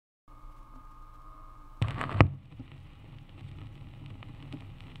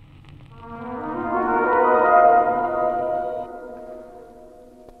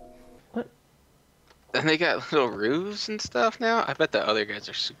And they got little roofs and stuff now. I bet the other guys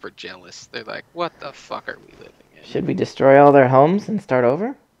are super jealous. They're like, what the fuck are we living in? Should we destroy all their homes and start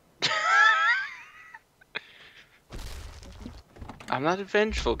over? I'm not a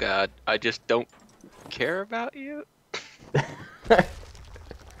vengeful god. I just don't care about you.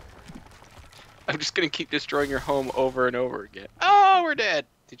 I'm just gonna keep destroying your home over and over again. Oh, we're dead.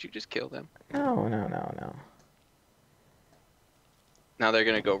 Did you just kill them? No, no, no, no. Now they're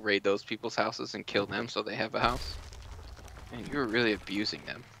gonna go raid those people's houses and kill them so they have a house. Man, you were really abusing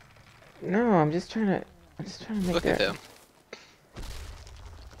them. No, I'm just trying to make Look their... at them.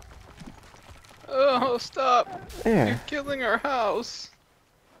 Oh, stop. There. You're killing our house.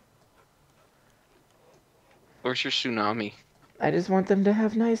 Where's your tsunami? I just want them to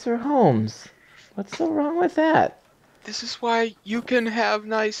have nicer homes. What's so wrong with that? This is why you can have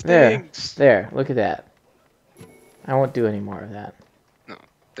nice There. things. There. Look at that. I won't do any more of that. No,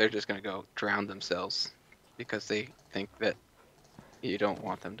 they're just gonna go drown themselves because they think that you don't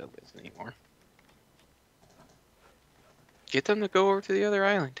want them to live anymore. Get them to go over to the other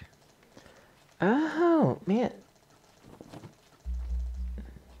island. Oh, man.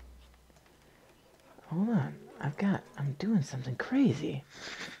 Hold on. I'm doing something crazy.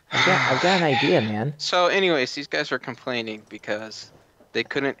 I've got an idea, man. So anyways, these guys were complaining because they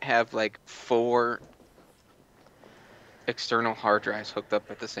couldn't have like 4 external hard drives hooked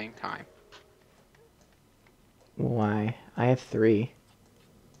up at the same time. Why? I have 3.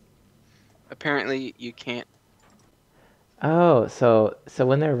 Apparently you can't. Oh, so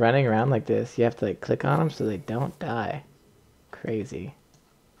when they're running around like this, you have to like click on them so they don't die. Crazy.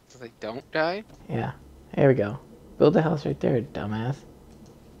 So they don't die? Yeah. There we go. Build the house right there, dumbass.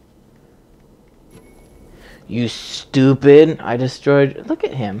 You stupid! I destroyed... Look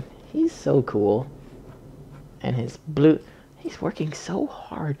at him. He's so cool. And his blue... He's working so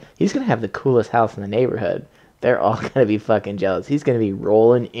hard. He's gonna have the coolest house in the neighborhood. They're all gonna be fucking jealous. He's gonna be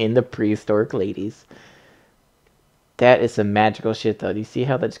rolling in the prehistoric ladies. That is some magical shit, though. Do you see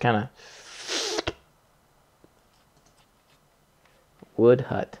how that's kind of... Wood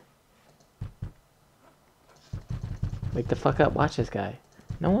hut. Wake the fuck up. Watch this guy.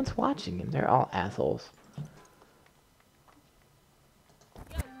 No one's watching him. They're all assholes.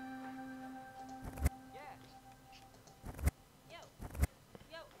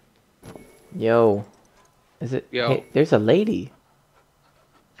 Yo. Is it... Yo. Hey, there's a lady.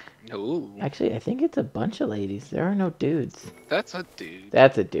 No. Actually, I think it's a bunch of ladies. There are no dudes. That's a dude.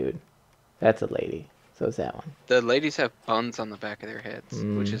 That's a dude. That's a lady. So is that one. The ladies have buns on the back of their heads,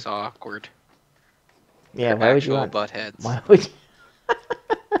 which is awkward. Yeah, They're why would you actual want... butt heads. Why would you...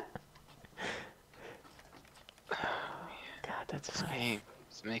 God, that's This funny. game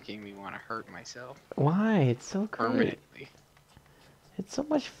is making me want to hurt myself Why? It's so great. permanently. It's so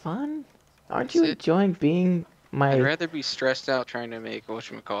much fun. Aren't Is you it? enjoying being my... I'd rather be stressed out trying to make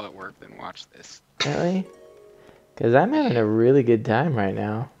whatchamacallit work than watch this. Really? Because I'm having a really good time right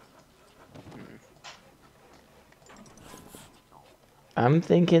now. I'm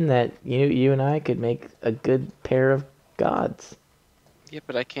thinking that you and I could make a good pair of gods. Yeah,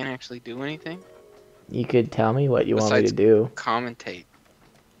 but I can't actually do anything. You could tell me what you want me to Besides do. commentate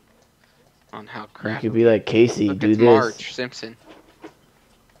on how You crap. could be like, Casey, Look, do it's this. Marge Simpson.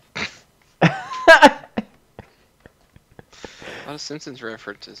 A lot of Simpsons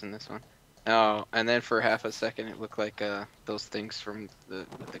references in this one. Oh, and then for half a second it looked like those things from the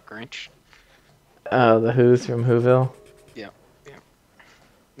Grinch. Oh, the Who's from Whoville? Yeah, yeah.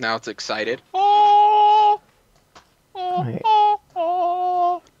 Now it's excited. Oh! Oh, Wait. oh,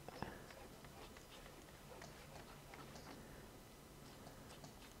 oh.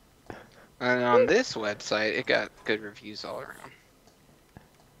 And on this website, it got good reviews all around.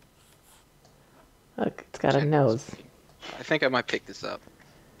 Look, it's got a Check nose. this. I think I might pick this up.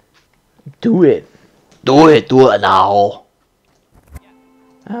 Do it. Do it. Do it now.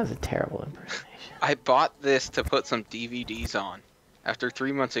 That was a terrible impersonation. I bought this to put some DVDs on. After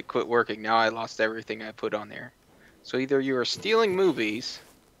 3 months it quit working. Now I lost everything I put on there. So either you are stealing movies,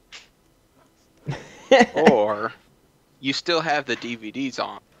 or you still have the DVDs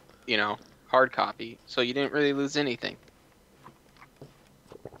on, you know, hard copy. So you didn't really lose anything.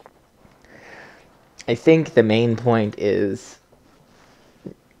 I think the main point is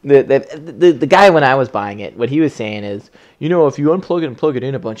the guy when I was buying it, what he was saying is, if you unplug it and plug it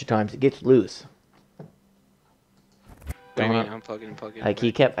in a bunch of times, it gets loose. What do you mean unplug it and plug it in? Like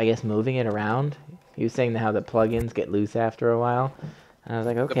he kept, I guess, moving it around. He was saying how the plugins get loose after a while. And I was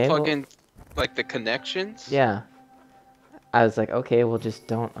like, okay. The plug-in, like the connections? Yeah. I was like, okay, well, just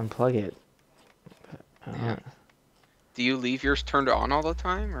don't unplug it. Yeah. Do you leave yours turned on all the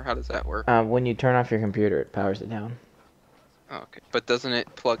time, or how does that work? When you turn off your computer, it powers it down. Oh, okay, but doesn't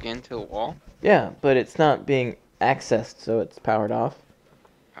it plug into a wall? Yeah, but it's not being accessed, so it's powered off.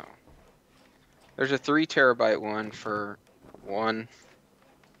 Oh, there's a 3 terabyte one for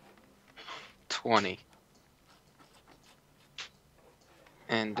 120,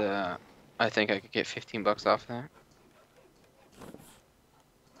 and I think I could get $15 off that.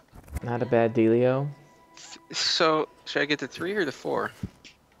 Not a bad dealio. So should I get the 3 or the 4?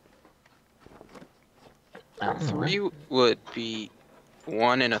 I don't know. 3 would be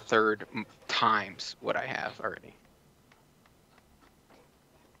 1 1/3 times what I have already.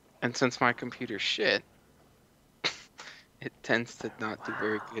 And since my computer's shit, it tends to not do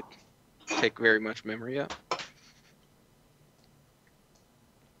very good, take very much memory up.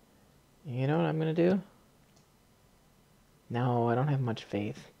 You know what I'm gonna do? No, I don't have much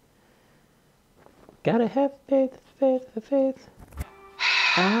faith. Gotta have faith, faith, faith.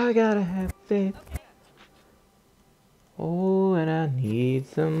 I gotta have faith. Oh, and I need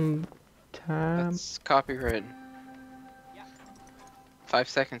some time. That's copyright. 5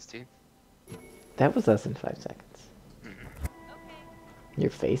 seconds, dude. That was less than 5 seconds. Mm-hmm. Your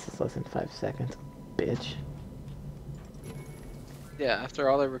face is less than 5 seconds, bitch. Yeah, after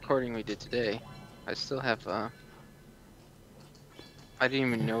all the recording we did today, I still have, I didn't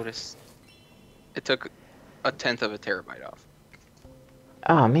even notice. It took 1/10 of a terabyte off.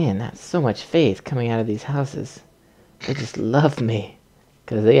 Oh man, that's so much faith coming out of these houses. They just love me.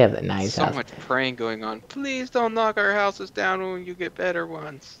 Because they have a nice So house. much praying going on. Please don't knock our houses down when you get better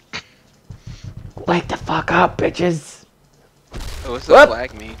ones. Wake the fuck up, bitches! Oh, what's the Whoop!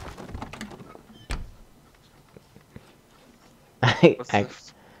 flag mean? What's the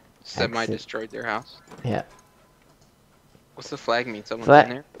semi destroyed their house? Yeah. What's the flag mean? Someone's in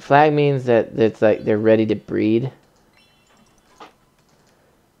there? Flag means that it's like they're ready to breed.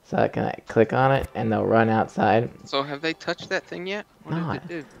 So I can click on it and they'll run outside. So have they touched that thing yet? What No, did it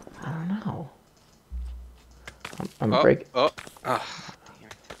do? I don't know. I'm Oh, break. oh,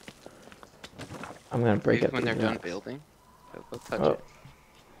 I'm gonna break maybe up when they're these done nuts. building, they'll touch Oh. it.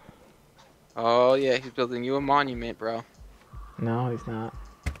 Oh yeah, he's building you a monument, bro. No, he's not.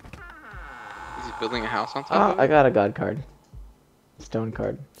 Is he building a house on top Oh, of I it? got a god card. Stone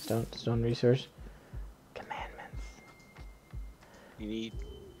card. Stone resource. Commandments. You need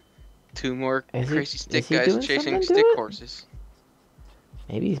 2 more Is crazy he stick guys doing chasing something to stick it? horses.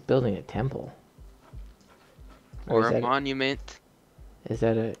 Maybe he's building a temple. Or is a that monument. that's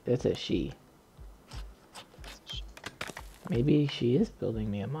a she. Maybe she is building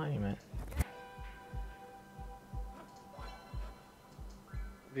me a monument.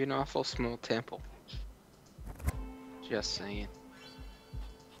 Be an awful small temple. Just saying.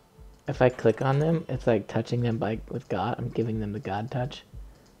 If I click on them, it's like touching them with God. I'm giving them the God touch.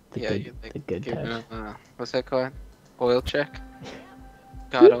 You The good give touch. him, what's that called? Oil check?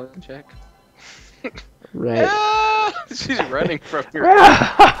 God oil check? Right. Ah! She's running from your.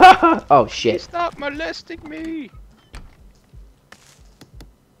 Oh shit. Stop molesting me!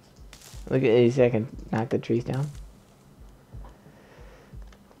 Look at these. I can knock the trees down.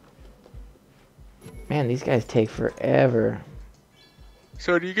 Man, these guys take forever.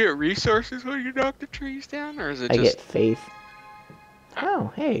 So do you get resources when you knock the trees down, or is it I just... get faith.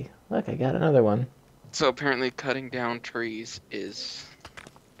 Oh, hey, look, I got another one. So apparently cutting down trees is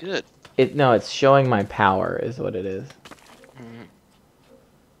good. No, it's showing my power is what it is. Mm.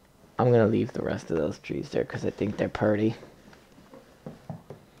 I'm gonna leave the rest of those trees there because I think they're pretty.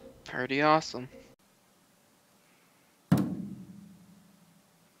 Pretty awesome.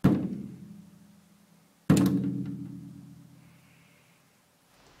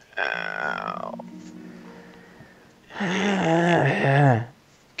 Ow.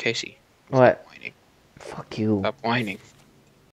 Casey. What? Stop whining. Fuck you. Stop whining.